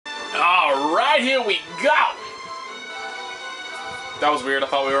And here we go! That was weird. I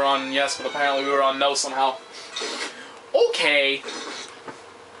thought we were on yes, but apparently we were on no somehow. Okay.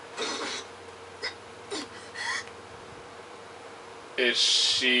 Is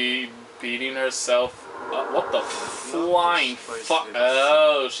she beating herself up? What the flying fuck?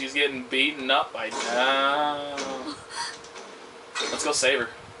 Oh, she's getting beaten up by now. Let's go save her.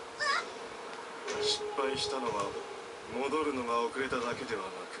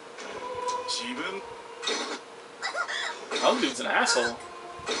 Oh, dude's an asshole.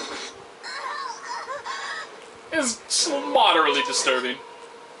 It's moderately disturbing.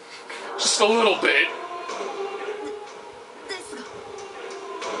 Just a little bit.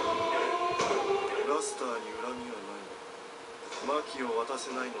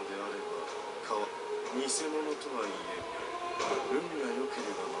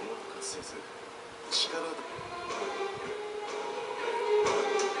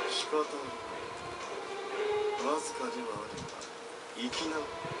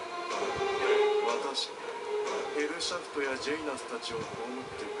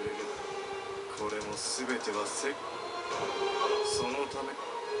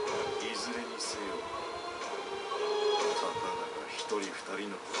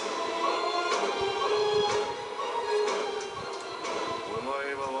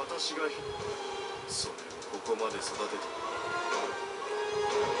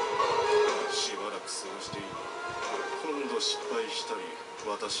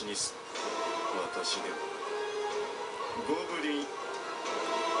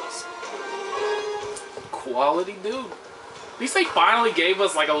 Quality dude. At least they finally gave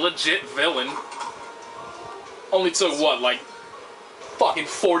us like a legit villain. Only took what, like fucking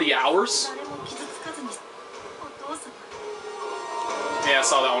 40 hours? Yeah, I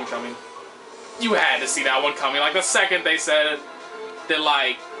saw that one coming. You had to see that one coming. Like the second they said that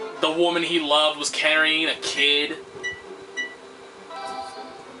like the woman he loved was carrying a kid.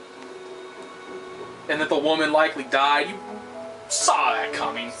 And that the woman likely died. You saw that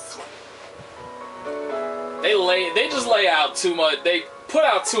coming. They just lay out too much. They put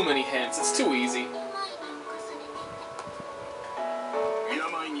out too many hints. It's too easy.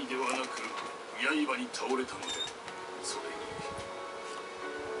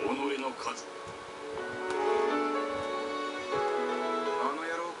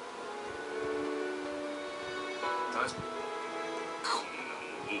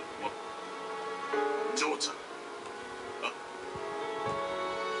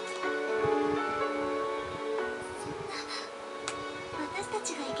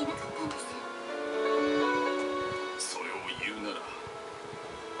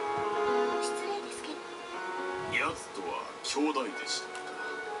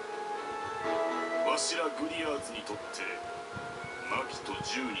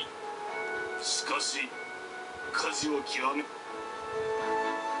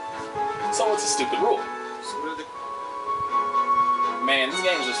 So it's a stupid rule. Man, this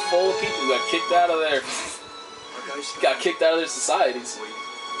game's just full of people who got kicked out of their societies.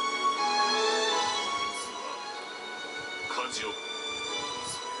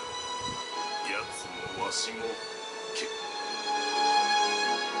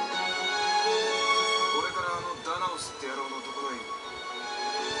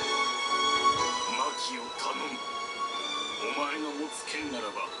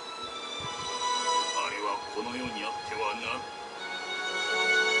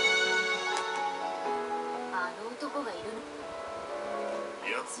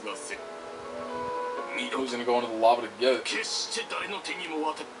 Who's gonna go into the lava together? He wants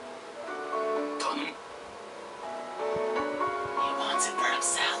it for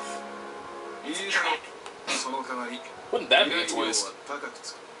himself. It's a trick. Wouldn't that be a twist?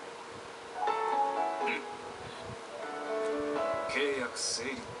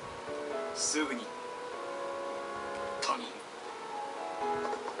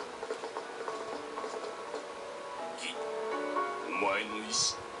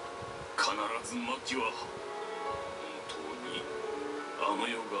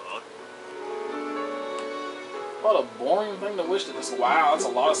 What a boring thing to wish to this. Wow, that's a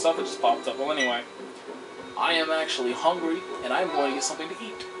lot of stuff that just popped up. Well, anyway, I am actually hungry, and I'm going to get something to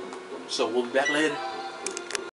eat. So we'll be back later.